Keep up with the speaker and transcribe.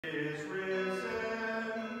is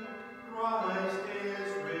risen, Christ is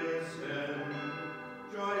risen,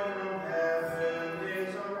 joy from heaven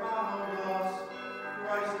is around us,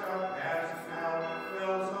 Christ our past now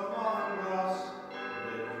dwells among us.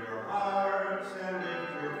 Lift your hearts and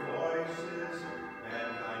lift your voices,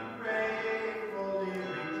 mankind gratefully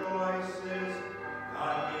rejoices,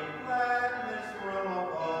 God gave gladness from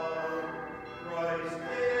above, Christ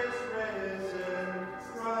is risen,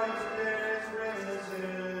 Christ is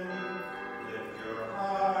risen. Lift your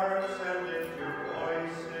hearts and lift your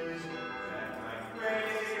voices, mankind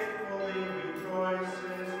gratefully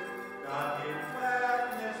rejoices, God gave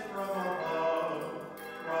gladness from above,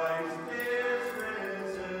 Christ is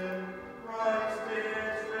risen, Christ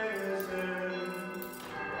is risen,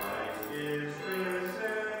 Christ is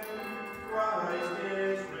risen, Christ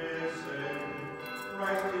is risen,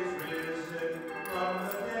 Christ is risen from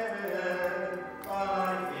the dead.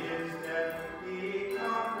 By his death he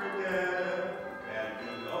conquered death, and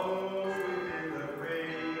to those within the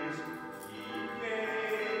graves he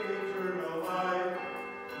gave eternal life.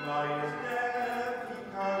 By his death he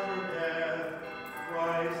conquered death.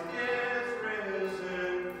 Christ is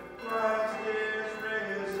risen, Christ is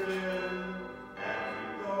risen, and to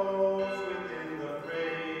those within the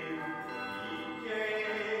grave he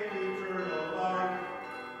gave eternal life.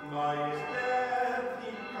 By his death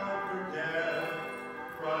he conquered death.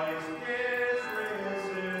 Christ is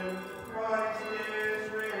risen, Christ is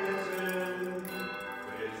risen.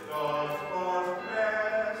 Christos vos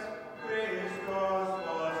Christos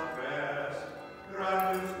vos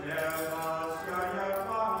gradus nevas jaja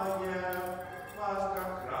paie, vasta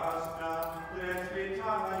krasna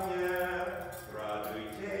presbytaie,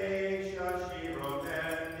 graduite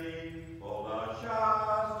shachironeni, vola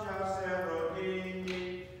jas serodini,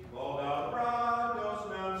 vola brandos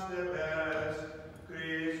nams debes,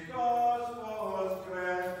 Christos vos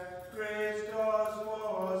Christos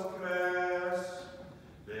vos cres.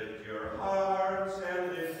 Lift your hearts and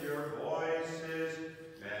lift your voices,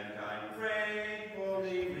 mankind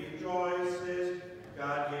gratefully rejoices,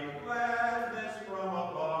 God gave gladness from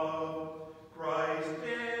above, Christ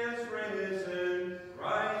is risen,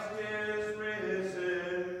 Christ is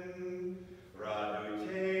risen.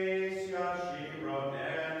 Radutes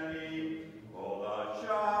Yashironeni, vola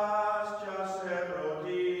jas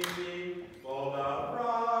serodini, vola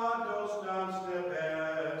brandos nams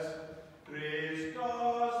debes,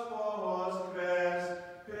 Christos vos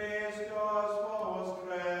Christos vos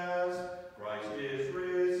cres. Christ is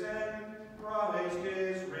risen, Christ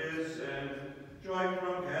is risen, joy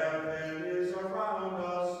from heaven is around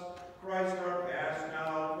us, Christ our past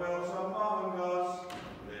now dwells among us.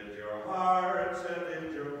 Lift your hearts and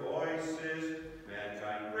lift your voices,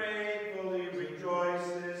 mankind gratefully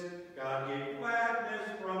rejoices, God gave gladness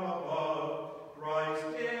from above, Christ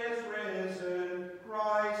is risen,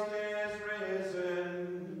 Christ is risen.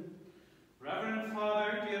 Reverend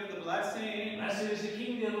Father, give the blessing. Blessed is the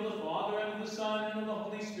kingdom of the Father, and of the Son, and of the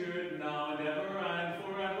Holy Spirit, now and ever, and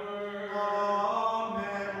forever.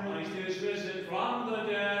 Amen. Christ is risen from the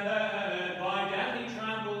dead. By death he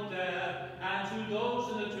trampled death, and to those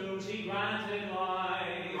in the tombs he granted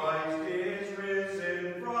life. Christ is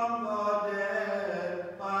risen from the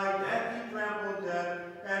dead. By death he trampled death,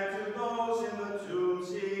 and to those in the tombs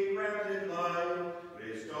he granted life.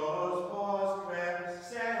 Christos vos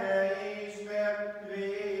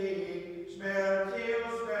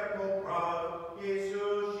smertius verbo prav,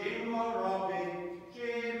 Jesus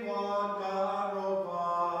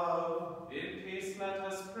In peace let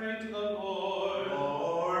us pray to the Lord.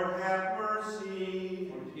 Lord, have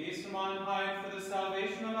mercy. For peace from on high, for the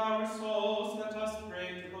salvation of our souls, let us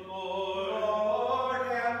pray to the Lord. Lord,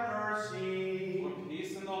 have mercy. For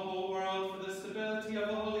peace in the whole world, for the stability of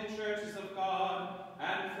the holy churches of God,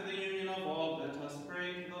 and for the union of all, let us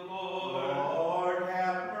pray to the Lord. Lord,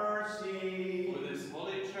 have mercy. For this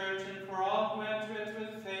holy church, and for all who enter it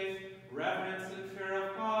with faith, reverence, and fear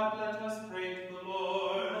of God, let us pray to the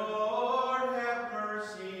Lord. Lord, have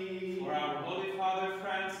mercy. For our Holy Father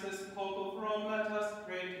Francis, Pope of Rome, let us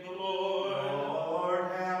pray to the Lord.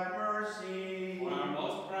 Lord, have mercy. For our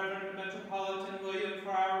most reverend Metropolitan William,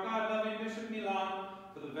 for our God-loving Bishop Milan,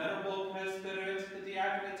 for the venerable presbyterate, the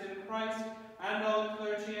diaconate in Christ, and all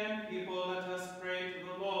clergy and people, let us pray to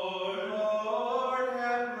the Lord. Lord,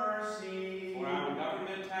 have mercy. For our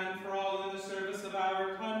government and for all in the service of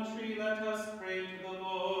our country, let us pray to the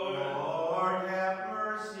Lord. Lord, have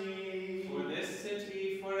mercy. For this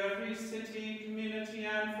city, for every city, community,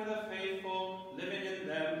 and for the faithful living in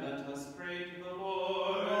them, let us pray to the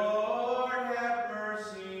Lord. Lord, have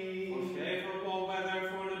mercy. For favorable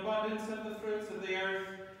weather, for an abundance of the fruits of the earth,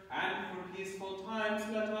 and for peaceful times,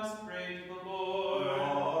 let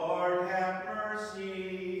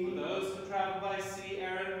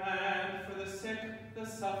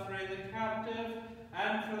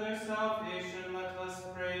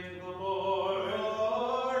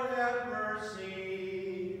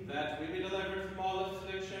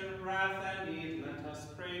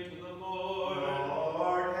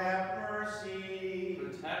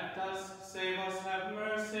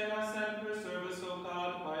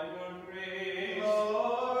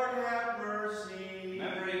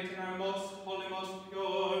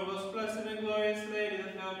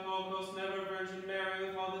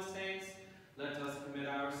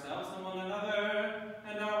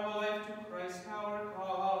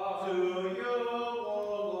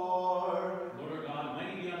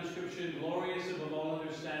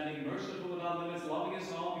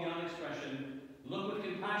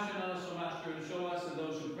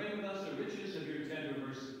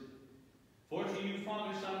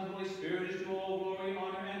Spirit is to all glory,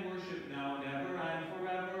 honor, and worship now and ever and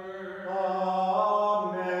forever.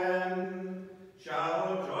 Amen.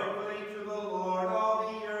 Shout joyfully to the Lord,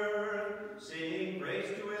 all the earth. Sing praise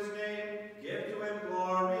to his name. Give to him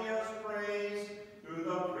glorious praise. Through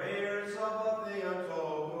the prayers of the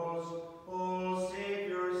Theotokos, O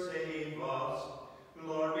Savior, save us.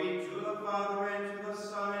 Glory to the Father, and to the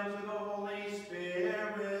Son, and to the Holy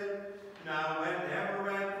Spirit, now and ever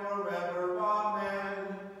and forever.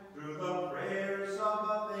 Amen. Through the prayers of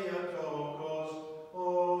the Theotokos,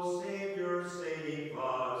 O Savior, save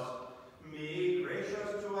us. Be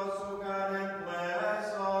gracious to us, O God, and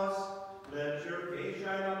bless us. Let your face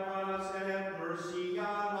shine upon us, and have mercy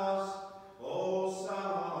on us. O Son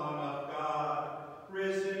of God,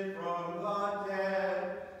 risen from the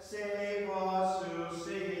dead, save us who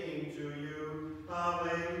sing to you.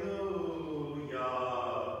 Alleluia.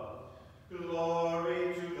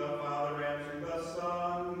 Glory to the Father, and to the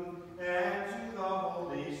Son, and to the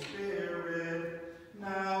Holy Spirit,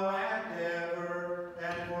 now and ever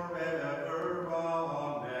and forever.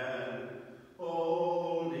 Amen. O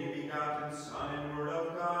only begotten Son and Word of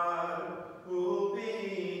God, who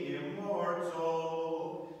being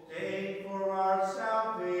immortal, take for our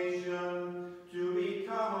salvation to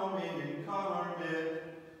become incarnate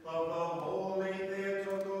of the Holy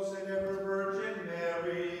Theotokos and ever Virgin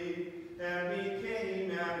Mary, and became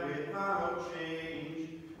man without change.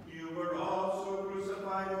 You were also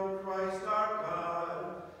crucified, O Christ our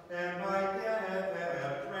God, and by death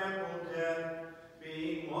have trampled death,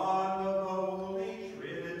 being one of the Holy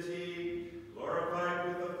Trinity, glorified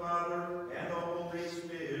with the Father and the Holy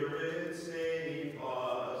Spirit, save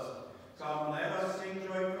us. Come, let us sing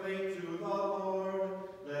joyfully to the Lord.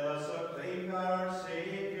 Let us acclaim God our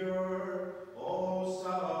Savior, O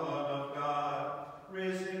Son of God,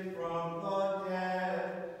 risen from the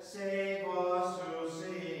dead, save us who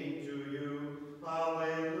sing to you.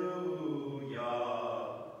 Alleluia.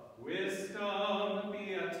 Wisdom,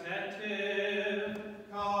 be attentive.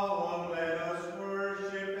 Come, let us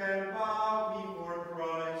worship and bow before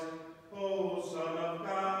Christ, O Son of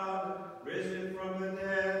God, risen from the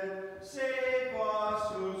dead, save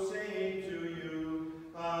us who sing to you.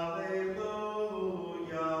 Alleluia.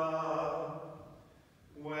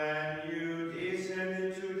 When you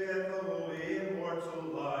descended to death, O immortal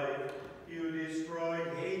life, you destroyed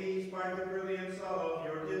Hades by the brilliance of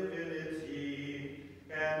your divinity.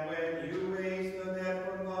 And when you raised the dead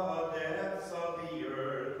from the depths of the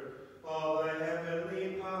earth, all the heavenly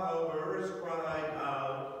powers cried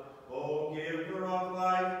out, O giver of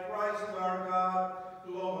life, Christ our God,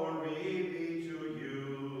 glory be to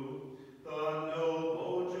you. The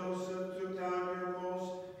noble Joseph took down your most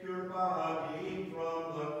pure body from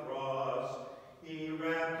the cross. He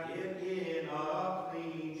wrapped it in a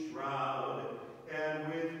clean shroud, and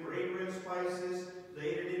with fragrant spices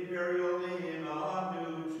laid it in burial in a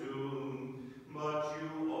new tomb. But you,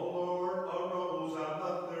 O Lord, arose on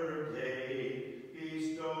the third day,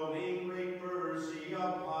 bestowing great mercy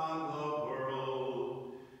upon the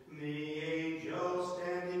world. The angel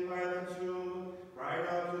standing by the tomb cried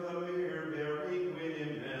out to the myrrh-bearing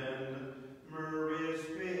women, "Myrrh is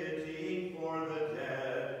fitting for the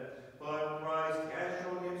dead, but Christ has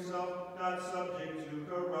shown himself not subject to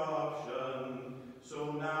corruption. So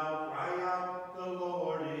now cry out, the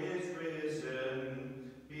Lord is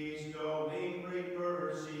risen, bestowing great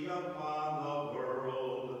mercy upon the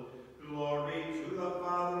world. Glory to the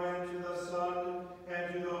Father, and to the Son,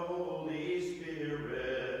 and to the Holy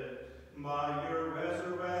Spirit. By your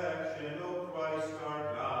resurrection, O Christ our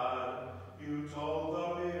God, you told the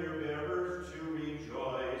myrrh-bearers to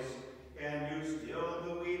rejoice, and you stilled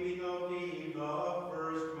the weeping of Eve, the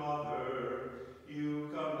first mother. You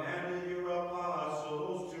commanded your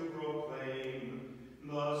apostles to proclaim,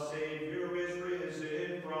 the Savior is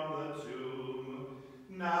risen from the tomb,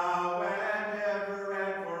 now and ever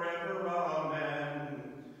and forever.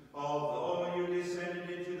 Amen. Although you descended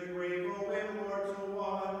into the grave, O immortal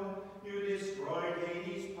one, you destroyed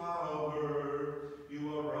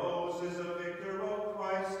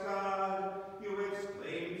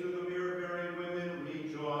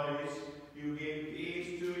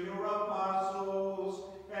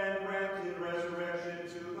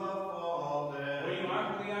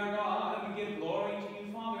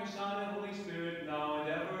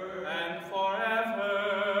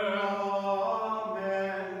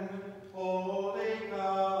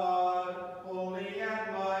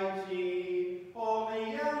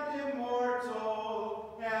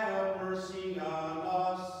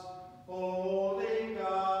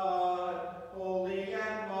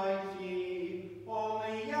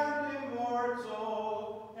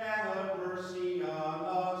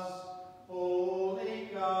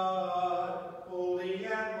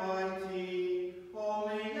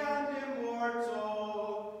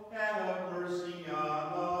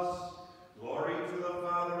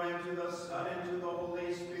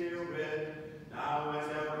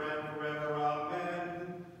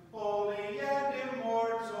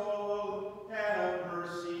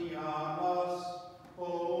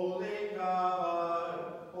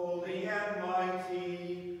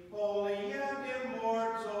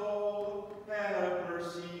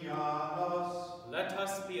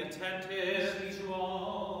attentive. Speak to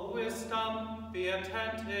all. Wisdom, be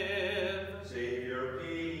attentive. Save your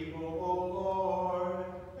people, O Lord,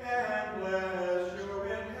 and bless your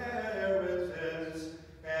inheritance,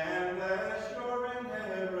 and bless your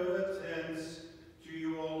inheritance. To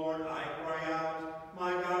you, O Lord, I cry out,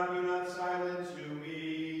 my God, be not silent to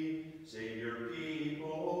me. Save your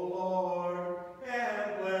people, O Lord,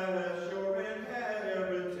 and bless your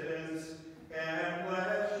inheritance, and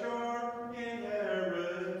bless your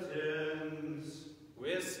inheritance.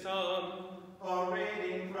 Wisdom, A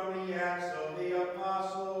reading from the Acts of the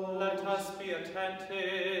Apostles. let us be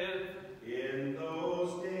attentive. In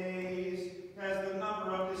those days, as the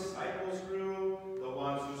number of disciples grew, the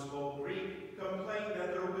ones who spoke Greek complained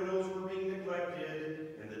that their widows were being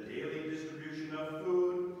neglected in the daily distribution of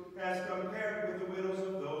food, as compared with the widows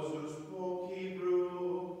of those who spoke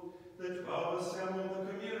Hebrew. The 12 assembled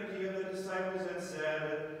the community of the disciples and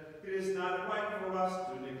said, "It is not right for us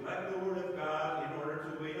to neglect the word of God in order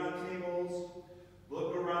to wait on tables.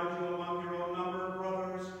 Look around you among your own number,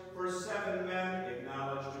 brothers, for 7 men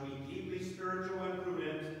acknowledged to be deeply spiritual and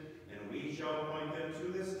prudent, and we shall appoint them to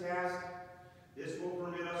this task. This will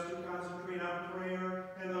permit us to concentrate on prayer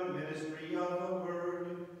and the ministry of the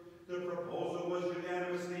word." The proposal was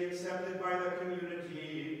unanimously accepted by the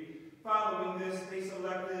community. Following this, they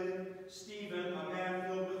selected Stephen, a man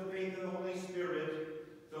filled with faith in the Holy Spirit,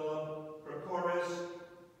 Philip, Prochorus,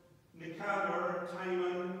 Nicanor,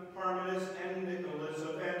 Timon, Parmenas, and Nicholas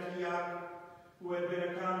of Antioch, who had been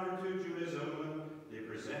a convert to Judaism. They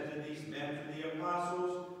presented these men to the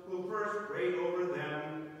apostles, who first prayed over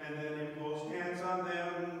them and then imposed hands on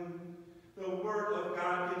them. The word of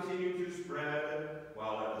God continued to spread,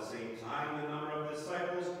 while at the same time the number of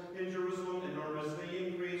disciples in Jerusalem enormously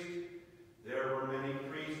increased. There were many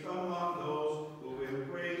priests among those who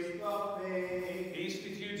embraced the faith. Peace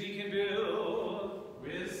with you, Deacon Bill.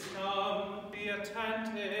 Wisdom, be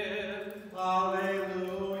attentive.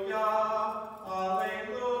 Alleluia,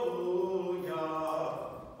 alleluia,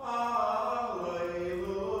 alleluia.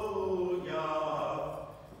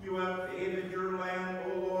 You have favored your land,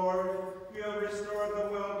 O Lord. You have restored the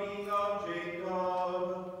well-being of Jacob.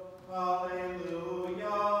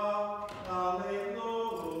 Alleluia, alleluia,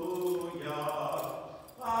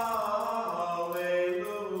 alleluia.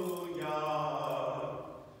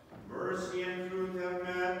 Mercy and truth have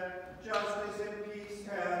met, justice and peace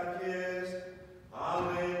have kissed.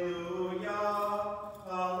 Alleluia,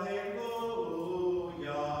 alleluia,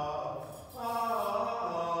 alleluia.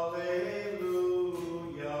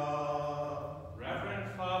 Reverend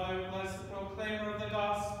Father, bless the proclaimer of the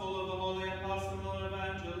gospel of the Holy Apostle and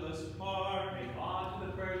Evangelist Mark. May God, to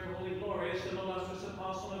the prayers of the holy, glorious, and illustrious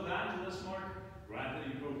Apostle and Evangelist Mark, grant that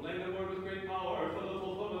you proclaim the word with great power for the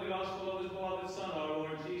fulfillment of the gospel of his beloved Son, our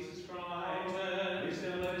Lord Jesus Christ. Amen. Please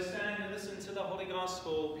stand, let us stand and listen to the holy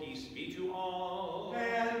gospel. Peace be to all.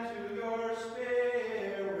 And to your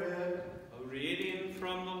spirit. A reading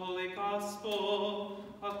from the Holy Gospel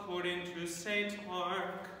according to St.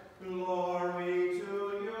 Mark. Glory to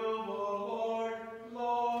you, O Lord,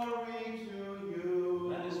 glory to you.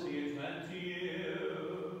 Let us be attentive to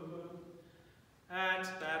you. At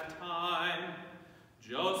that time,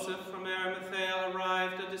 Joseph from Arimathea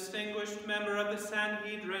arrived, a distinguished member of the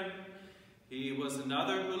Sanhedrin. He was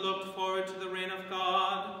another who looked forward to the reign of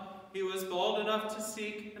God. He was bold enough to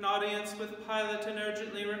seek an audience with Pilate and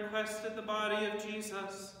urgently requested the body of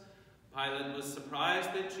Jesus. Pilate was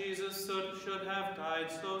surprised that Jesus should have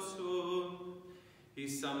died so soon. He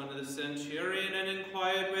summoned the centurion and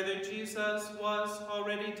inquired whether Jesus was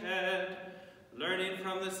already dead. Learning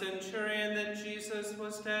from the centurion that Jesus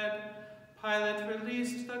was dead, Pilate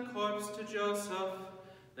released the corpse to Joseph.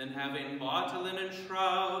 Then, having bought a linen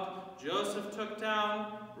shroud, Joseph took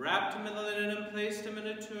down, wrapped him in the linen, and placed him in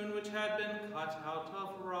a tomb which had been cut out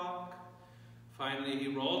of rock. Finally, he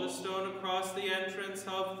rolled a stone across the entrance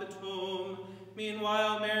of the tomb.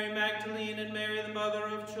 Meanwhile, Mary Magdalene and Mary, the mother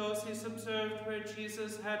of Joseph, observed where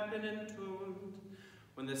Jesus had been entombed.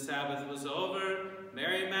 When the Sabbath was over,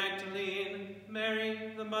 Mary Magdalene,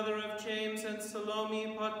 Mary, the mother of James, and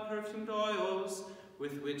Salome bought perfumed oils,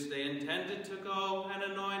 with which they intended to go and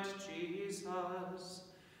anoint Jesus.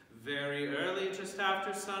 Very early, just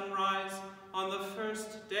after sunrise, on the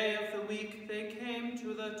first day of the week, they came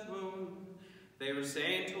to the tomb. They were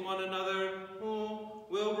saying to one another, "Who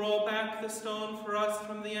will roll back the stone for us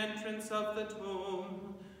from the entrance of the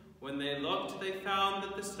tomb?" When they looked, they found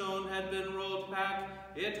that the stone had been rolled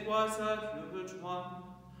back. It was a huge one.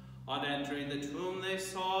 On entering the tomb, they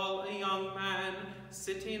saw a young man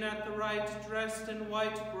sitting at the right, dressed in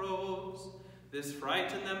white robes. This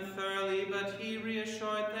frightened them thoroughly, but he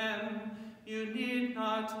reassured them. you need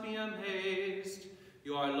not be amazed.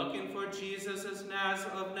 You are looking for Jesus of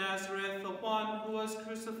Nazareth, the one who was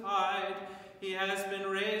crucified. He has been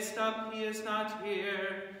raised up, he is not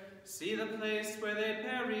here. See the place where they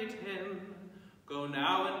buried him. Go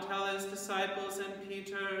now and tell his disciples and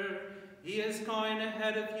Peter, he is going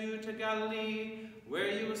ahead of you to Galilee, where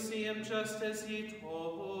you will see him just as he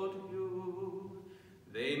told you.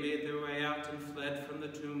 They made their way out and fled from the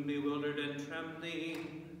tomb, bewildered and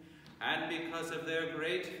trembling. And because of their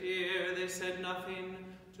great fear, they said nothing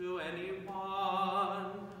to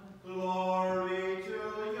anyone. Glory to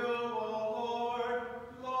you, O Lord,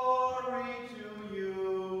 glory to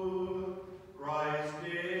you. Christ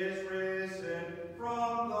is risen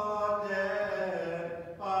from the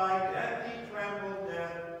dead. By death he trampled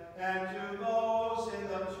death, and to those in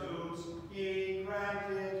the tombs he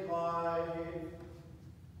granted life.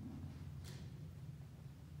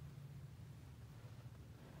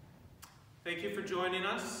 Thank you for joining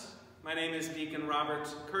us. My name is Deacon Robert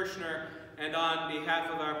Kirshner, and on behalf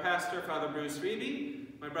of our pastor, Father Bruce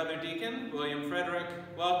Reeby, my brother Deacon William Frederick,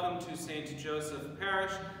 welcome to St. Joseph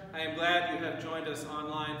Parish. I am glad you have joined us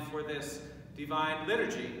online for this divine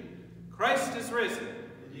liturgy. Christ is risen.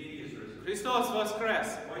 Indeed he is risen. Christos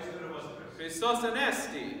voskres. Christos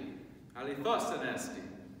anesti. Alithos anesti.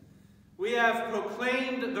 We have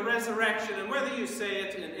proclaimed the resurrection, and whether you say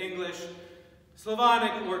it in English,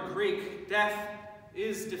 Slavonic, or Greek, death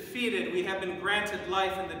is defeated. We have been granted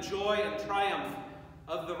life, and the joy and triumph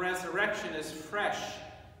of the resurrection is fresh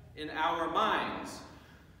in our minds.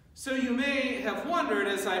 So you may have wondered,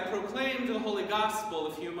 as I proclaimed the Holy Gospel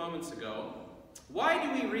a few moments ago, why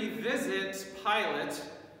do we revisit Pilate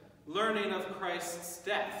learning of Christ's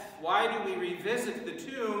death? Why do we revisit the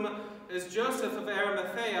tomb as Joseph of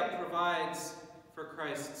Arimathea provides for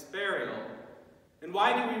Christ's burial? And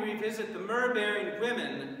why do we revisit the myrrh-bearing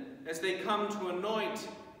women as they come to anoint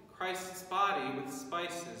Christ's body with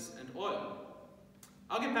spices and oil?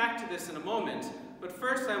 I'll get back to this in a moment, but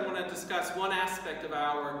first I want to discuss one aspect of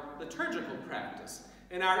our liturgical practice.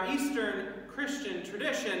 In our Eastern Christian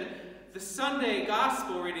tradition, the Sunday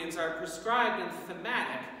Gospel readings are prescribed and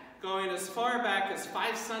thematic, going as far back as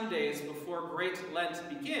 5 Sundays before Great Lent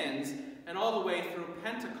begins, and all the way through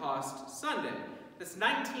Pentecost Sunday. That's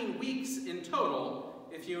 19 weeks in total,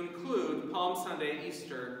 if you include Palm Sunday,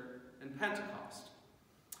 Easter, and Pentecost.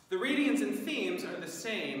 The readings and themes are the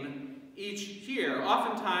same each year.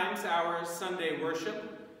 Oftentimes, our Sunday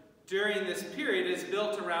worship during this period is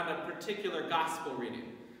built around a particular gospel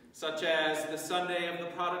reading, such as the Sunday of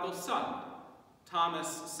the Prodigal Son, Thomas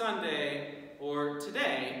Sunday, or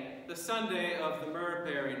today, the Sunday of the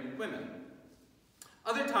myrrh-bearing women.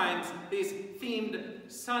 Other times, these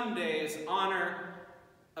themed Sundays honor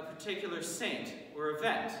a particular saint or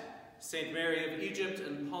event. St. Mary of Egypt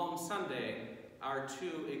and Palm Sunday are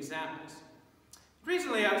 2 examples.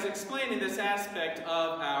 Recently, I was explaining this aspect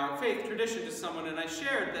of our faith tradition to someone, and I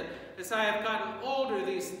shared that as I have gotten older,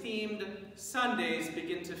 these themed Sundays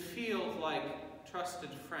begin to feel like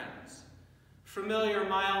trusted friends. Familiar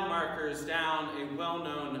mile markers down a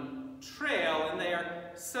well-known trail, and they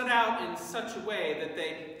are set out in such a way that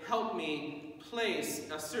they help me place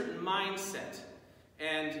a certain mindset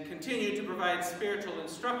and continue to provide spiritual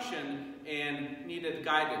instruction and needed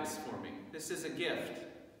guidance for me. This is a gift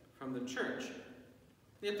from the church.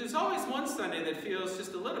 Yet there's always one Sunday that feels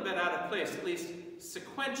just a little bit out of place, at least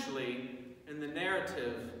sequentially, in the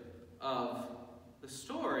narrative of the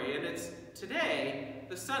story. And it's today,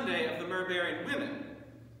 the Sunday of the myrrh-bearing women.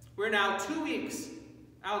 We're now 2 weeks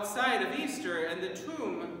outside of Easter, and the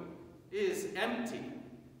tomb is empty.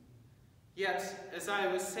 Yet, as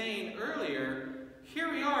I was saying earlier,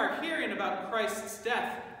 here we are hearing about Christ's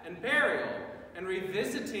death and burial and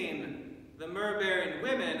revisiting the myrrh-bearing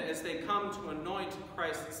women as they come to anoint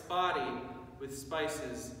Christ's body with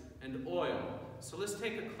spices and oil. So let's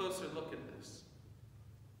take a closer look at this.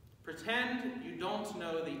 Pretend you don't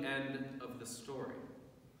know the end of the story.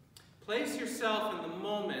 Place yourself in the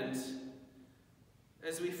moment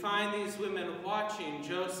as we find these women watching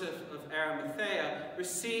Joseph of Arimathea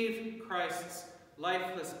receive Christ's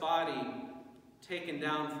lifeless body taken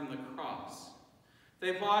down from the cross.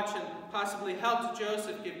 They watched and possibly helped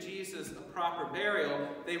Joseph give Jesus a proper burial.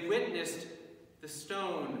 They witnessed the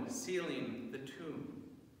stone sealing the tomb.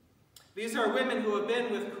 These are women who have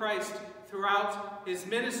been with Christ throughout his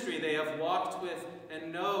ministry. They have walked with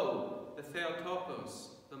and know the Theotokos,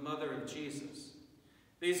 the mother of Jesus.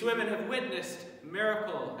 These women have witnessed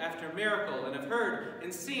miracle after miracle and have heard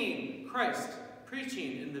and seen Christ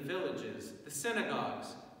preaching in the villages, the synagogues,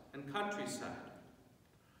 and countryside.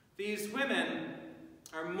 These women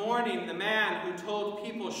are mourning mourning the man who told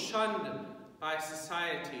people shunned by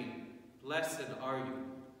society, "Blessed are you."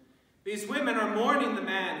 These women are mourning the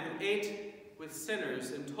man who ate with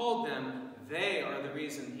sinners and told them they are the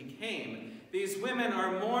reason he came. These women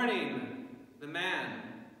are mourning the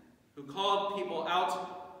man who called people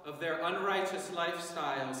out of their unrighteous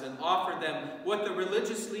lifestyles and offered them what the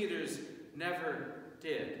religious leaders never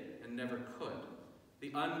did and never could,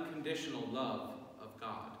 the unconditional love of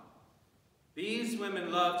God. These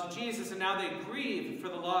women loved Jesus, and now they grieve for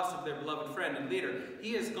the loss of their beloved friend and leader.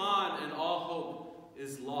 He is gone, and all hope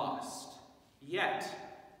is lost. Yet,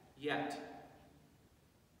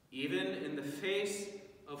 even in the face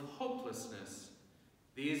of hopelessness,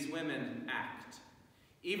 these women act.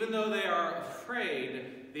 Even though they are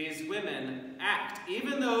afraid, these women act.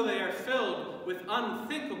 Even though they are filled with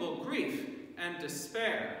unthinkable grief and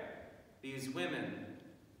despair, these women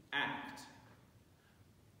act.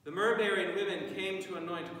 The myrrh-bearing women came to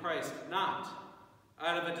anoint Christ not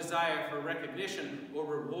out of a desire for recognition or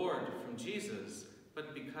reward from Jesus,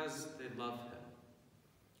 but because they love him.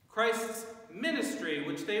 Christ's ministry,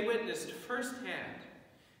 which they witnessed firsthand,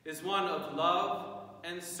 is one of love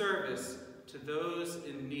and service to those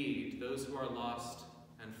in need, those who are lost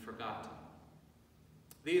and forgotten.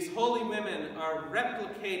 These holy women are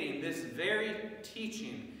replicating this very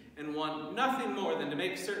teaching and want nothing more than to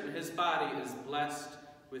make certain his body is blessed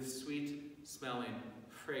with sweet-smelling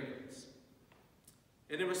fragrance.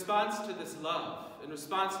 And in response to this love, in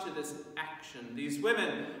response to this action, these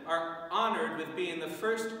women are honored with being the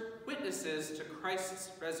first witnesses to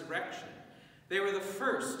Christ's resurrection. They were the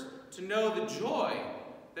first to know the joy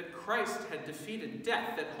that Christ had defeated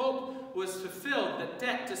death, that hope was fulfilled, that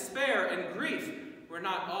debt, despair, and grief were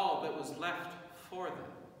not all that was left for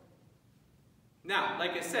them. Now,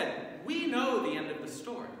 like I said, we know the end of the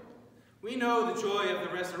story. We know the joy of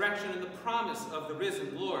the resurrection and the promise of the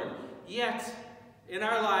risen Lord. Yet, in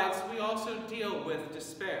our lives, we also deal with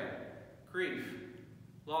despair, grief,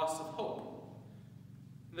 loss of hope.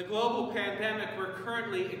 The global pandemic we're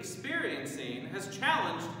currently experiencing has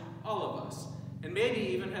challenged all of us, and maybe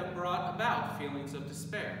even have brought about feelings of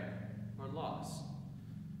despair or loss.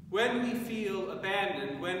 When we feel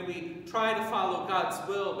abandoned, when we try to follow God's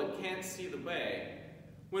will but can't see the way,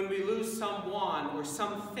 when we lose someone or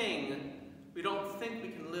something we don't think we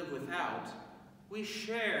can live without, we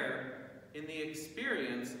share in the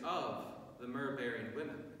experience of the myrrh-bearing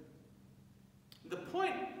women. The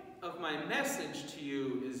point of my message to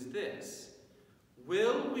you is this: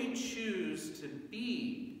 will we choose to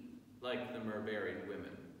be like the myrrh-bearing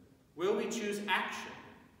women? Will we choose action?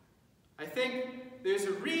 I think there's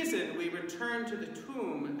a reason we return to the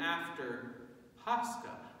tomb after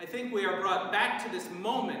Pascha. I think we are brought back to this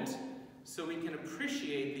moment so we can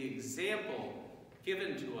appreciate the example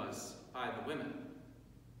given to us by the women.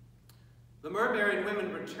 The myrrh-bearing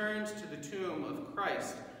women returned to the tomb of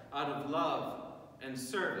Christ out of love and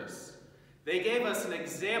service. They gave us an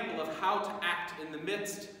example of how to act in the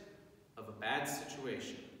midst of a bad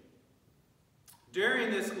situation.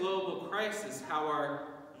 During this global crisis, how are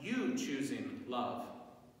you choosing love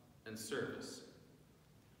and service?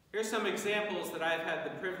 Here's some examples that I've had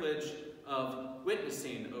the privilege of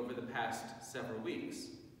witnessing over the past several weeks.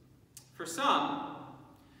 For some,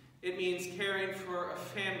 it means caring for a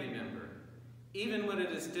family member, even when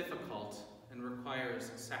it is difficult and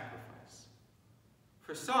requires sacrifice.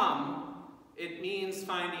 For some, it means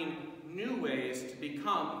finding new ways to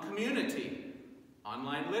become community,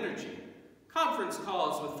 online liturgy, conference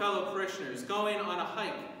calls with fellow parishioners, going on a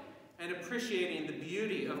hike, and appreciating the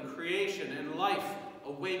beauty of creation and life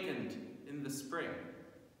awakened in the spring.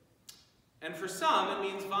 And for some, it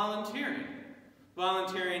means volunteering.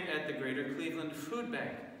 Volunteering at the Greater Cleveland Food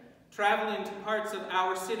Bank, traveling to parts of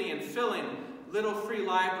our city and filling little free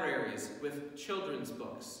libraries with children's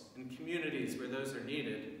books in communities where those are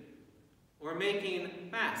needed, or making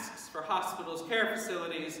masks for hospitals, care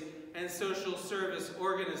facilities, and social service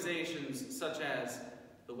organizations such as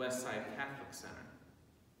the Westside Catholic Center.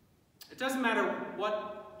 It doesn't matter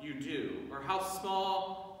what you do or how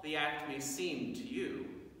small the act may seem to you.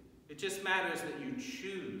 It just matters that you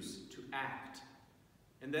choose to act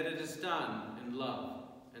and that it is done in love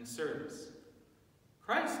and service.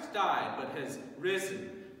 Christ died but has risen,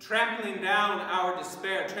 trampling down our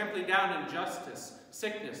despair, trampling down injustice,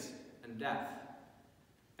 sickness, and death.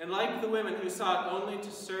 And like the women who sought only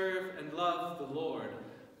to serve and love the Lord,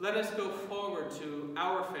 let us go forward to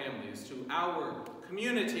our families, to our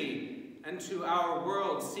community, and to our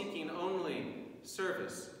world, seeking only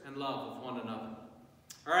service and love of one another.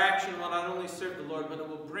 Our action will not only serve the Lord, but it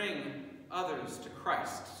will bring others to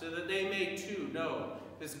Christ, so that they may too know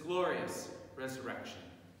his glorious resurrection.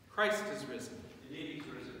 Christ is risen. Indeed, he is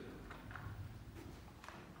risen.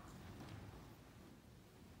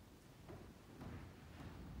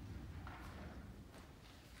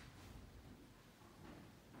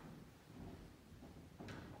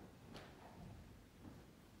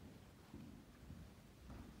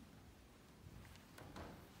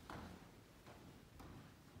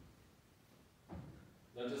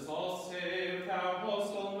 Let us all say with our whole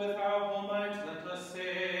soul and with our whole mind, let us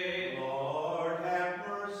say, Lord, have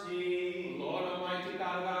mercy. Lord Almighty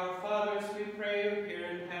God of our fathers, we pray you hear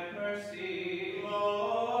and have mercy.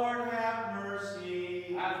 Lord, have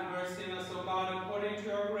mercy. Have mercy on us, O God, according to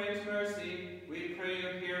your great mercy. We pray you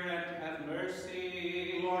hear and have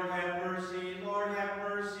mercy. Lord, have mercy. Lord, have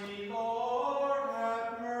mercy. Lord,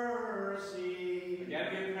 have mercy. Again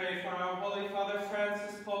we pray for our Holy Father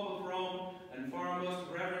Francis, Pope of Rome, and for our most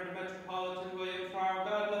reverend Metropolitan William, for our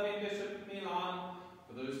God-loving Bishop of Milan,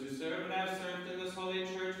 for those who serve and have served in this holy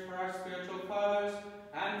church, for our spiritual fathers,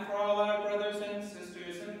 and for all our brothers and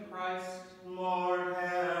sisters in Christ. Lord,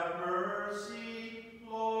 have mercy.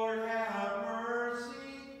 Lord, have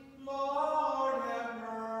mercy. Lord, have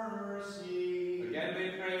mercy. Again we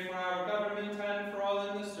pray for our government and for all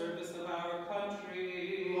in the service of our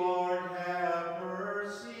country. Lord, have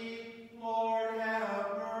mercy. Lord, have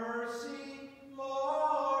mercy.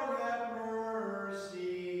 Lord, have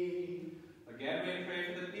mercy. Again we pray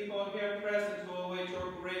for the people here present who await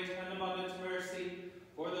your great and abundant mercy,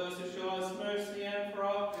 for those who show us mercy, and for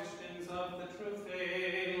all Christians of the true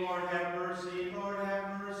faith. Lord, have mercy. Lord,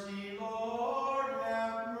 have mercy. Lord,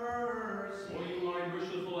 have mercy. For you are a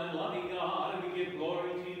merciful and loving God, and we give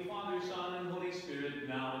glory to you, Father, Son, and Holy Spirit,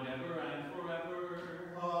 now and ever and forever.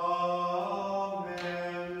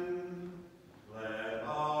 Amen. Let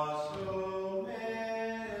us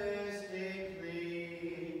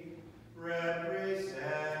domestically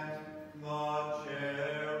represent the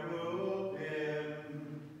cherubim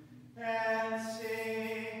and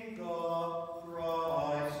sing the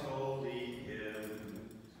thrice holy hymn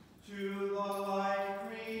to the life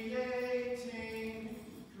creating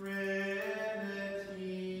Trinity.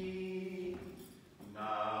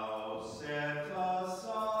 Now set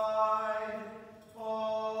aside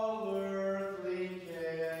all earthly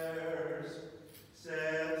cares.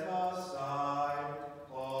 Set aside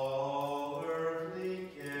all earthly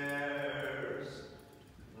cares.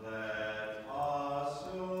 Let us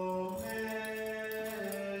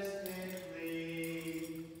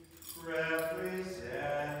domestically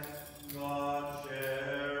represent the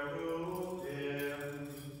cherubim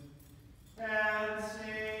and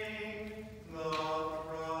sing the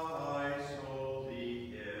thrice holy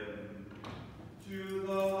hymn to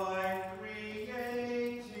the life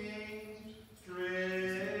creating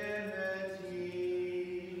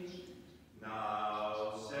Trinity.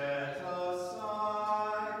 Now set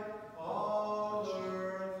aside all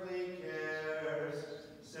earthly cares.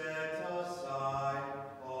 Set aside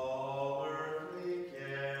all earthly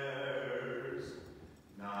cares.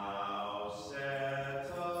 Now set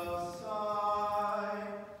aside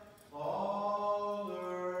all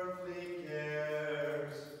earthly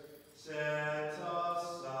cares. Set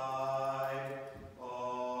aside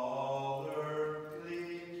all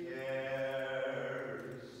earthly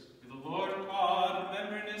cares. The Lord God,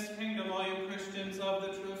 remember in his kingdom all you Christians of the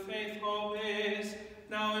true faith, always,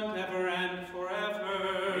 now and ever and May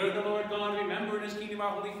forever. the Lord God remember in his kingdom our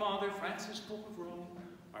Holy Father, Francis, Pope of Rome,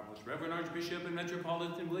 our most reverend Archbishop and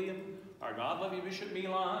Metropolitan William, our God-loving Bishop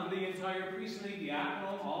Milan, the entire priestly,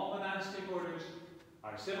 diaconal, all monastic orders,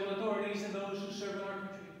 our civil authorities and those who serve in our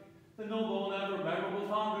country, the noble and ever memorable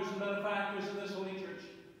founders and benefactors of this holy church,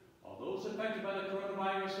 all those affected by the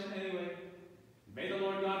coronavirus in any way. May the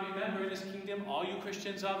Lord God remember in his kingdom all you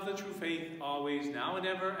Christians of the true faith, always, now and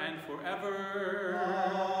ever and forever.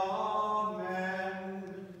 Amen.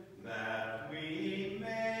 That we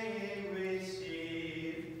may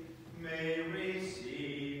receive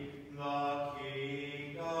the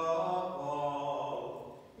King of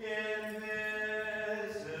all, invisibly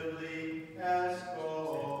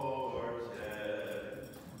escorted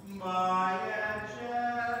by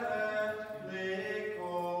angelic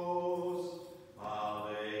hosts.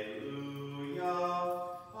 Alleluia,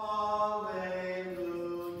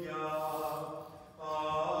 alleluia,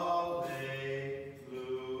 alleluia.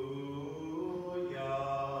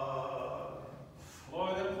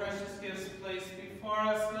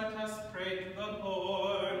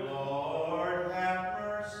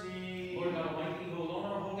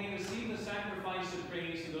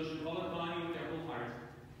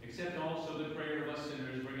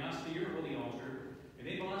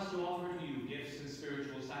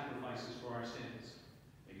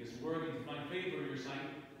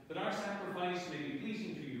 that our sacrifice may be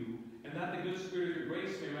pleasing to you, and that the good spirit of your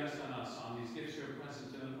grace may rest on us, on these gifts you are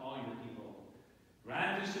present in all your people.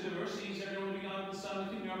 Grant this to the mercies of your only begotten Son, with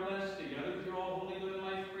whom you are blessed, together with your all holy, good, and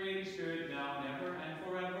life-creating Spirit, now and ever and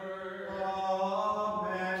forever.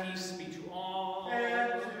 Amen. Peace be to all.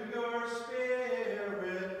 And to your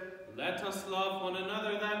spirit. Let us love one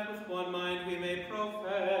another, that with one mind we may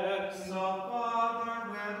profess. The Father,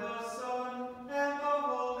 and the Son, and the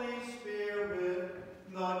Holy Spirit,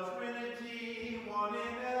 the Trinity, one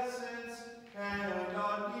in essence, and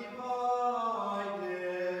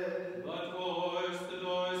undivided. But voice the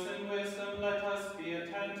doors in wisdom, let us be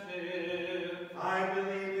attentive. I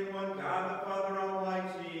believe in one God, the Father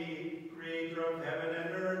Almighty, creator of heaven and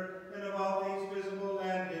earth, and of all things visible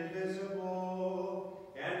and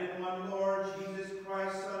invisible, and in one Lord Jesus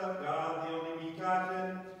Christ, Son of God, the only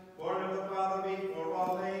begotten, born of the Father before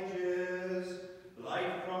all ages,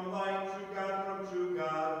 light from light, true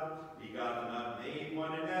God, begotten, not made,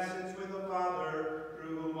 one in essence with the Father,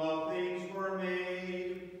 through whom all things were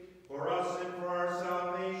made. For us and for our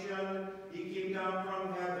salvation, he came down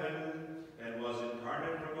from heaven, and was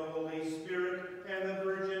incarnate from the Holy Spirit and the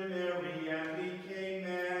Virgin Mary, and became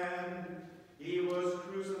man. He was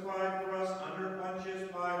crucified for us under Pontius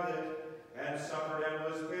Pilate, and suffered and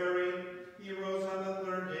was buried. He rose on the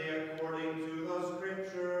third day according to the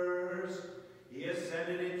Scriptures. He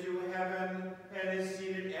ascended into heaven, and is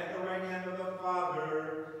seated at the right hand of the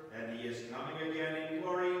Father, and he is coming again in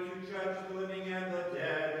glory to judge the living and the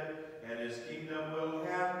dead, and his kingdom will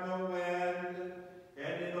have no end.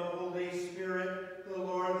 And in the Holy Spirit, the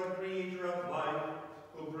Lord, the creator of life,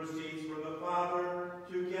 who proceeds from the Father,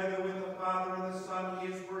 together with the Father and the Son,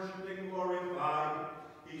 he is worshipped and glorified.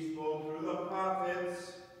 He spoke through the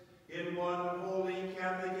prophets. In one holy,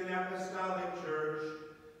 Catholic, and Apostolic Church,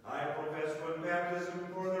 I profess one baptism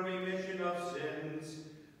for the remission of sins.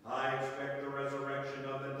 I expect the resurrection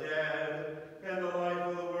of the dead and the life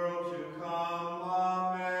of the world to come.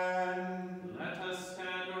 Amen. Let us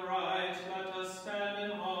stand aright, let us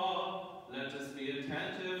stand in awe, let us be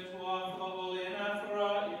attentive to offer the holy and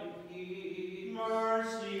Anaphora in peace.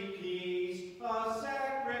 Mercy, peace, a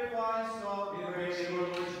sacrifice of May the praise. grace of our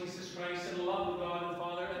Lord Jesus Christ and the love of God and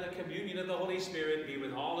Father and the communion of the Holy Spirit be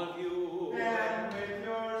with all of you. And with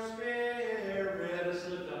your spirit, Let us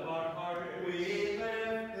lift up our hearts. we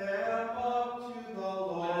lift them up to the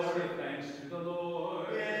Let us Lord. give thanks to the Lord.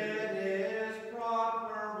 It is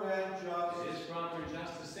proper and just. It is proper and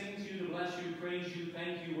just to sing to you, to bless you, praise you,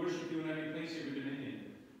 thank you, worship you in every place of your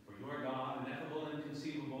dominion. For you are God, ineffable,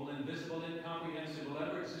 inconceivable, invisible, incomprehensible,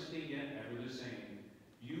 ever existing, yet ever the same.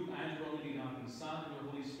 You and your only begotten Son and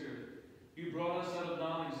your Holy Spirit. You brought us out of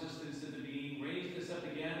non-existence into being, raised us up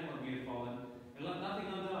again when we had fallen, and left nothing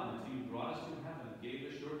undone until you brought us to heaven and gave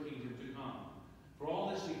us your kingdom to come. For all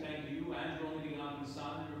this we thank you and your only begotten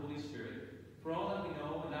Son and your Holy Spirit, for all that we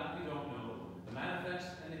know and that we don't know, the manifest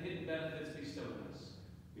and the hidden benefits bestowed on us.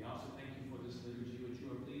 We also thank you for this liturgy which you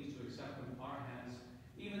are pleased to accept from our hands,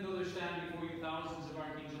 even though there stand before you thousands of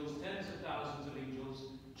archangels, tens of thousands of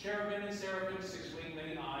angels, cherubim and seraphim, six-winged,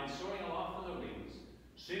 many-eyed, soaring aloft on their wings,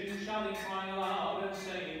 singing, shouting, crying aloud, and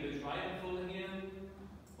saying the triumphal hymn,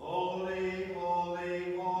 Holy,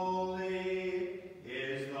 holy, holy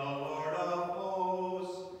is the Lord of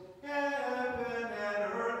hosts. Heaven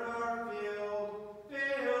and earth are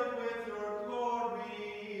filled with your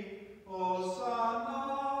glory. Hosanna,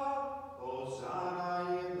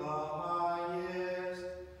 Hosanna in the highest.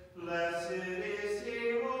 Blessed is he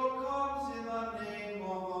who comes in the name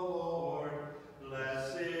of the Lord.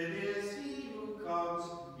 Blessed is he who comes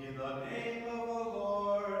in the name of the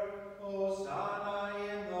Lord. Hosanna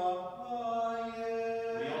in the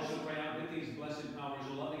highest. We also pray out with these blessed powers,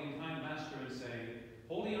 O loving and kind Master, and say,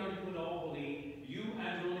 Holy are you and all holy, you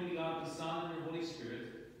and your only begotten Son and your Holy Spirit.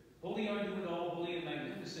 Holy are you and all holy, and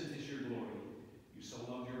magnificent is your glory. You so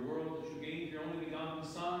loved your world that you gave your only begotten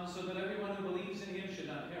Son, so that everyone who believes in him should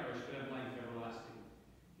not perish but have life everlasting.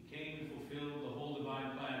 He came and fulfilled the whole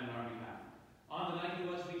divine plan on our behalf. On the night he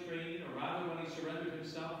was betrayed, or rather when he surrendered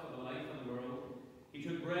himself for the life of the world, he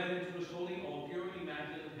took bread into his holy, all pure,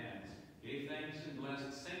 immaculate hands, gave thanks and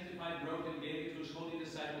blessed, sanctified, broke, and gave it to his holy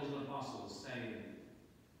disciples and apostles, saying,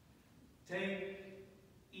 Take,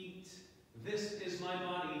 eat, this is my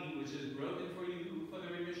body, which is broken for you for the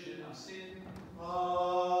remission of sin.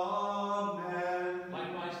 Amen.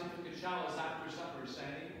 Likewise he took a chalice after supper,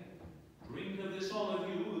 saying, Drink of this, all of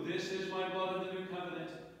you, this is my blood of the new covenant,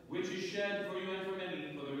 which is shed for you and for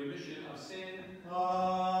many for the remission of sin.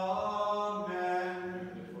 Amen.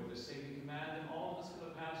 For the saving command and all this for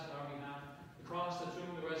the past on our behalf, the cross, the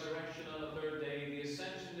tomb, the resurrection on the third day, the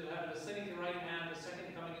ascension to heaven, the sitting at the right hand, the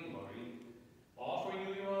second coming in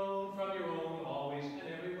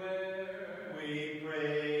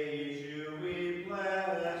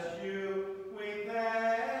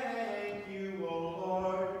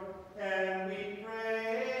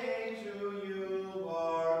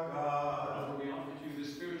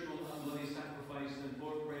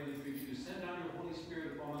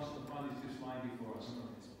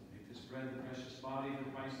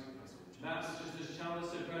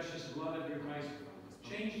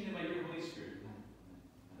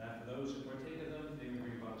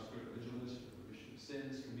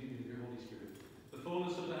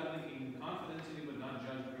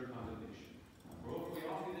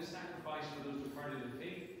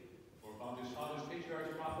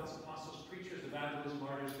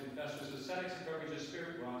the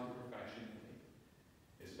Spirit brought to perfection in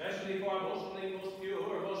faith. Especially for our most holy, most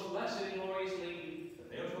pure, most blessed and glorious Lady,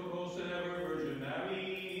 the therefore most and ever Virgin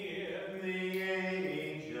Mary. The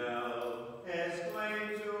angel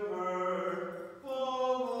exclaimed to her,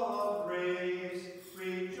 full of grace,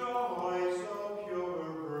 rejoice, O pure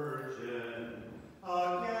Virgin.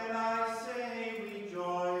 Again I say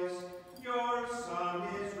rejoice, your Son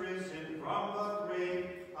is risen from the grave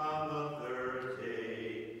on the third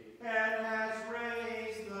day, and has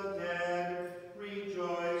raised the dead.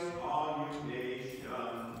 Rejoice, all you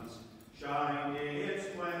nations. Shine in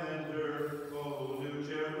splendor, O New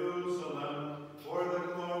Jerusalem, for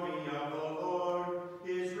the glory of the Lord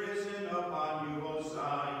is risen upon you, O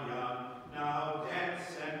Zion. Now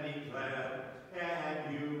dance and be glad,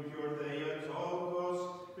 and you, pure Theotokos,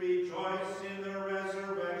 rejoice in the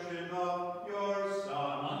resurrection of your Son.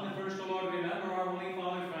 On the first, O Lord, remember our Holy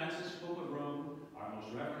Father Francis, Pope of Rome, our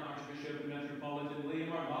most reverend Archbishop and Metropolitan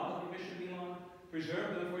William, our godly Bishop Milan.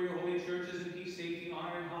 Preserve them for your holy churches in peace, safety,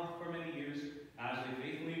 honor, and health for many years, as they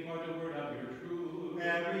faithfully impart the word of your truth.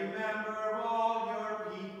 And remember all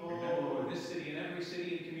your people. Remember, Lord, this city and every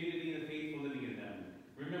city and community and the faithful living in them.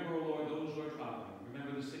 Remember, O Lord, those who are traveling.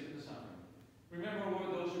 Remember the sick and the suffering. Remember, O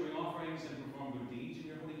Lord, those who bring offerings and perform good deeds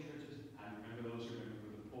in your holy churches. And remember those who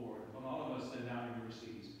remember the poor. And all of us send down your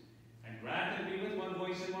mercies. And grant that we with one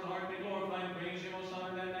voice and one heart may glorify and praise your most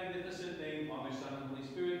honored and magnificent name, Father, Son, and Holy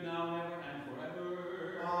Spirit, now and ever and forever.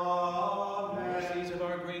 Amen. The mercies of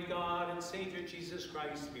our great God and Savior Jesus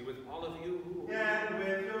Christ be with all of you. And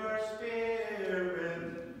with your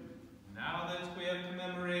spirit. Now that we have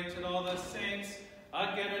commemorated all the saints,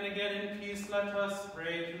 again and again in peace let us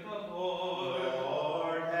pray to the Lord.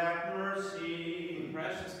 Lord, have mercy. The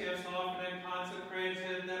precious gifts offered and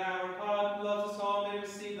consecrated, that our God who loves us all may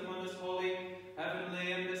receive them on this holy,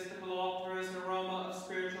 heavenly, and mystical altar as an aroma of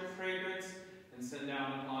spiritual fragrance, and send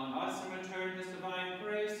down upon us in return his divine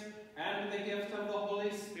grace, and the gift of the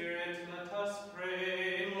Holy Spirit, let us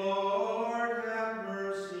pray. Lord, have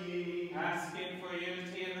mercy. Asking for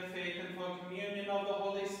unity in the faith and for communion of the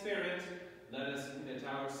Holy Spirit, let us commit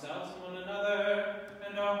ourselves and one another,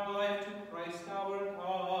 and our whole life to Christ our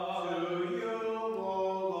God. To you,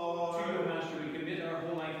 O To you, Lord. Master, we commit our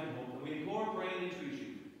whole life and hope, and we implore, pray, and entreat you.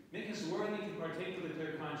 Make us worthy to partake with a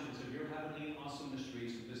clear conscience of your heavenly and awesome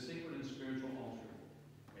mysteries of this sacred and spiritual altar.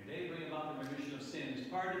 May they bring about the remission of sins,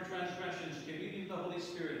 pardon of transgressions, communion of the Holy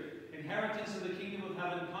Spirit, inheritance of the kingdom of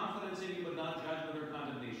heaven, confidence in you, but not judgment or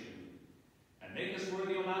condemnation. And make us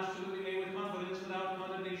worthy, O Master, that we may with confidence without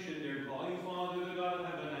condemnation dare call you Father, the God of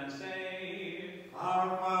heaven, and say,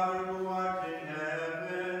 Our Father who art in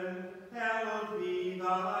heaven, hallowed be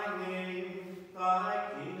thy name. Thy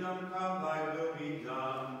kingdom come, thy will be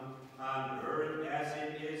done, on earth as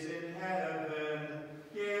it is in heaven.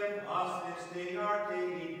 Give us this day our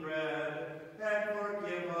daily bread, and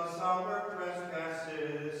forgive us our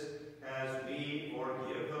trespasses, as we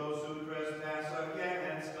forgive those who trespass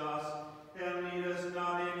against us. And lead us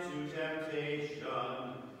not into temptation,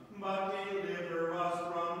 but deliver us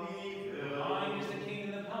from evil. Thine is the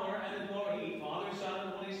kingdom, the power, and the glory, Father, Son, and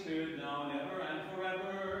Holy Spirit, now and ever and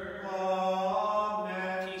forever.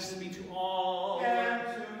 Amen. Peace be to all. And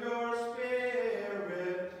to your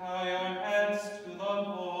spirit. Tie our heads to the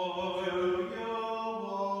Lord. To you,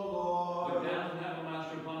 O Look Lord. down and have a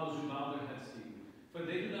Master upon those who bow their heads to you. For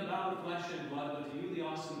they do not bow to flesh and blood, but to you, the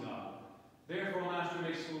awesome God. Therefore, Master,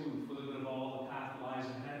 make smooth for the good of all the path lies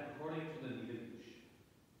ahead, according to the need of each.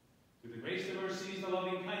 Through the grace and mercies, the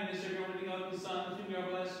loving kindness of your only begotten Son, with whom you are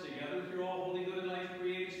blessed, together with your all holy, good, and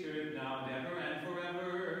life-creating Spirit, now and ever and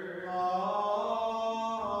forever.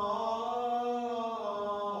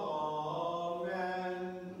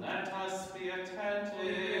 Amen. Let us be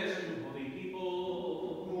attentive. Holy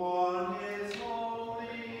people, One is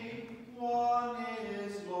holy, one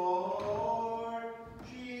is Lord,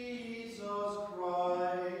 Jesus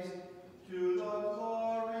Christ, to the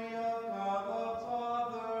glory of God the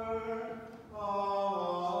Father.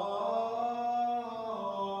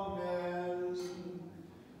 Amen.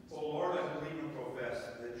 O Lord, I believe and profess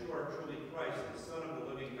that you are truly Christ, the Son of the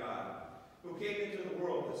living God, who came into the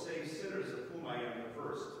world to save sinners, of whom I am the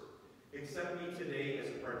first. Accept me today as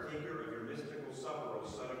a partaker of your mystical supper, O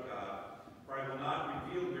Son of God, for I will not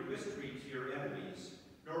reveal your mystery to your enemies,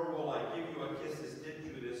 nor will I give you a kiss as did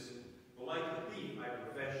Judas, but like a thief I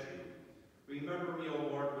profess you. Remember me,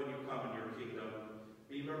 O Lord, when you come in your kingdom.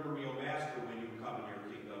 Remember me, O Master, when you come in your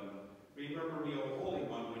kingdom. Remember me, O Holy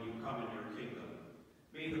One, when you come in your kingdom.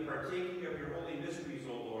 May the partaking of your holy mysteries,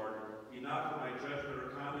 O Lord, be not for my judgment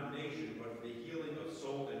or condemnation, but for the healing of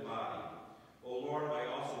soul and body. O Lord, I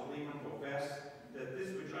also believe and profess that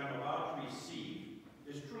this which I am about to receive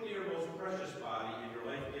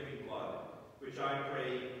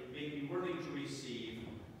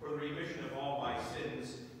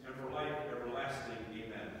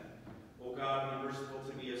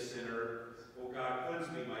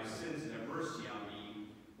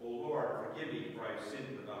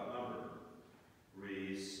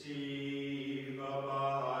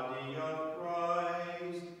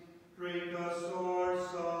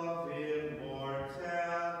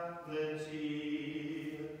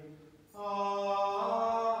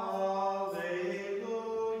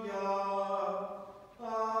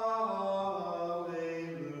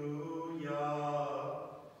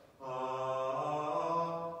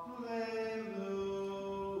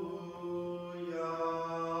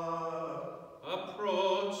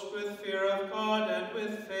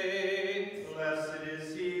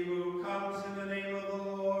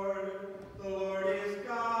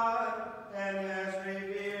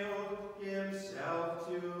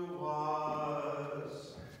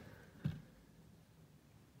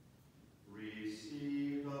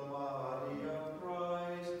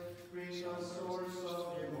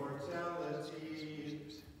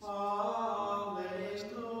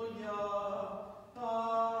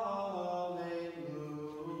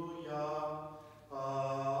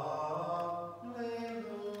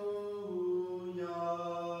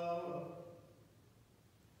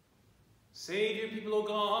Save your people, O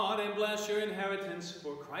God, and bless your inheritance,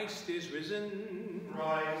 for Christ is risen.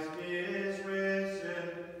 Christ is risen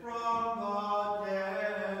from the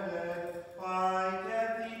dead. By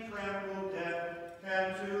death he trampled death,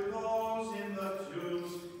 and to those in the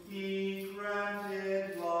tombs he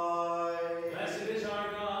granted life. Blessed is our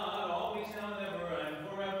God, always now and ever and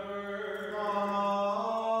forever.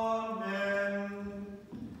 Amen.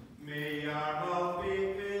 May our mouth be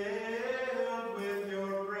filled with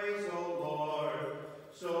your praise, O Lord,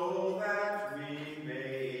 so that we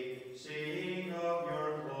may sing of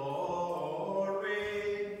your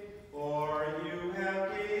glory. For you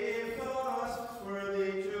have given us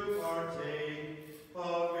worthy to partake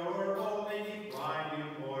of your holy, divine,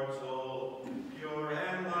 immortal, pure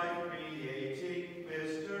and life-creating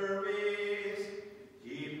mysteries.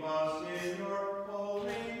 Keep us in your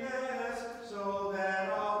holiness, so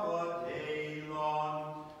that all the day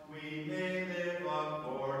long we may live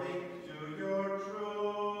according to your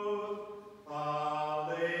truth.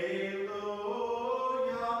 Alleluia,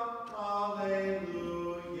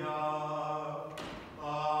 alleluia,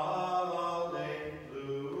 alleluia.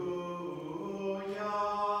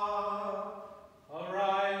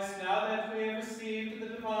 Arise, now that we have received the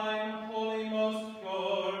divine, holy, most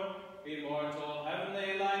pure, immortal,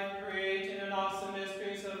 heavenly life, creating and awesome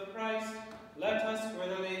mysteries of Christ, let us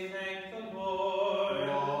worthily thank the Lord.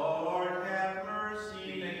 Lord, have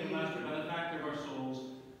We thank the mercy. Master benefactor of our souls,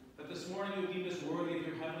 that this morning you deem us worthy of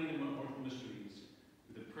your heavenly and immortal mysteries.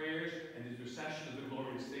 Through the prayers and intercession of the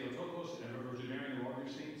glorious Theotokos and ever Virgin Mary and all your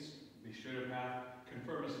saints, may straight our path,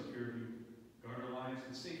 confirm us in pure view, guard our lives,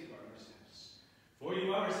 and safeguard our steps. For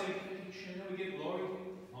you are our sanctification, and we give glory to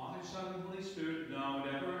you, Father, Son, and Holy Spirit, now and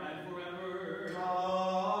ever and forever.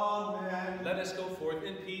 Amen. Let us go forth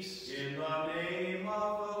in peace. In the name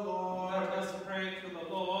of the Lord. Let us pray to the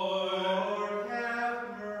Lord. Lord,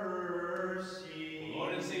 have mercy.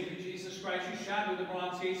 Lord and Savior Jesus Christ, you shattered the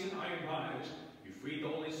bronze gates and iron bars. You freed the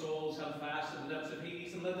holy souls held fast in the depths of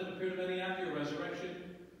Hades and led them to appear to many after your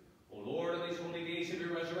resurrection. O Lord, on these holy days of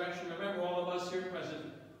your resurrection, remember all of us here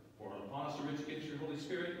present. Pour upon us a rich gift of your Holy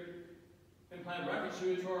Spirit, and plant reverence to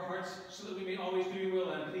you into our hearts, so that we may always do your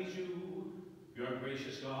will and please you. You are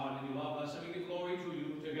gracious God, and you love us, and we give glory to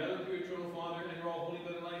you, together with your eternal Father and your all holy,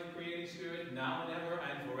 good, and life-creating Spirit, now and ever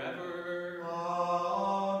and forever.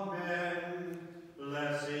 Amen.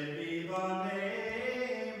 Blessed be the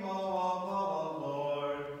name of the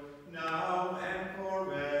Lord, now and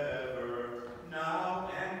forever, now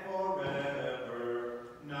and forever,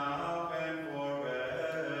 now and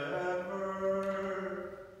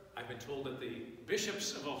forever. I've been told that the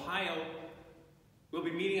bishops of Ohio will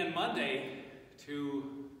be meeting on Monday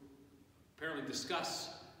to apparently discuss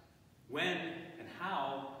when and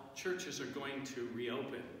how churches are going to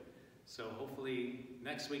reopen. So hopefully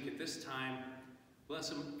next week at this time, we'll have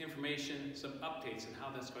some information, some updates on how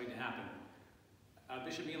that's going to happen.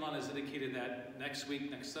 Bishop Milan has indicated that next week,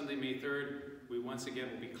 next Sunday, May 3rd, we once again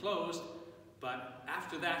will be closed. But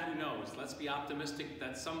after that, who knows? Let's be optimistic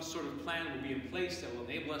that some sort of plan will be in place that will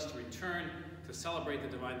enable us to return to celebrate the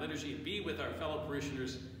Divine Liturgy and be with our fellow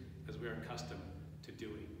parishioners as we are accustomed to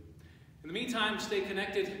doing. In the meantime, stay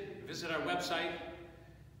connected. Visit our website,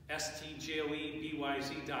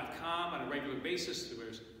 stjoebyz.com, on a regular basis.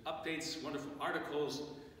 There's updates, wonderful articles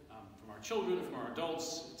from our children, from our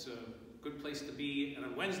adults. It's a good place to be. And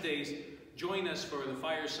on Wednesdays, join us for the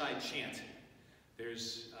fireside chant.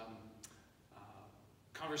 There's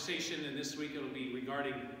conversation, and this week it'll be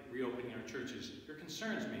regarding reopening our churches. Your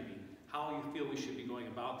concerns, maybe, how you feel we should be going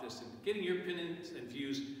about this, and getting your opinions and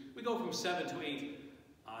views. We go from 7 to 8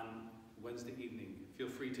 on Wednesday evening. Feel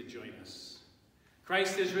free to join us.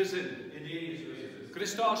 Christ is risen. Indeed he is risen.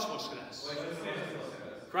 Christos voskres.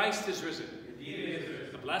 Christ is risen. Indeed he is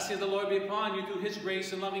risen. The blessing of the Lord be upon you through his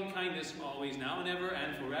grace and loving kindness, always, now and ever,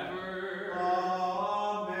 and forever.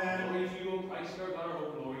 Amen. Glory to you, O Christ, our God, our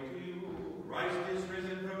hope. Glory to you. Christ is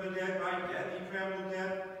risen from the dead. By death he trampled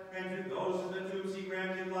death, and to those in the tombs he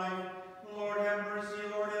granted life. Lord have mercy,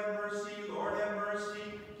 Lord have mercy, Lord have mercy.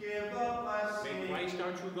 Give the blessing. May Christ,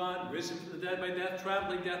 our true God, risen from the dead by death,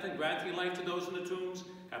 traveling death, and granting life to those in the tombs,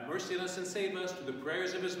 have mercy on us and save us through the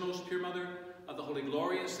prayers of his most pure mother, of the holy,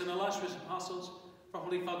 glorious, and illustrious apostles, for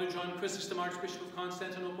Holy Father John Chrysostom, Archbishop of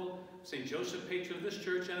Constantinople, St. Joseph, patron of this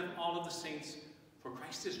church, and of all of the saints. For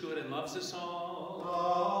Christ is good and loves us all.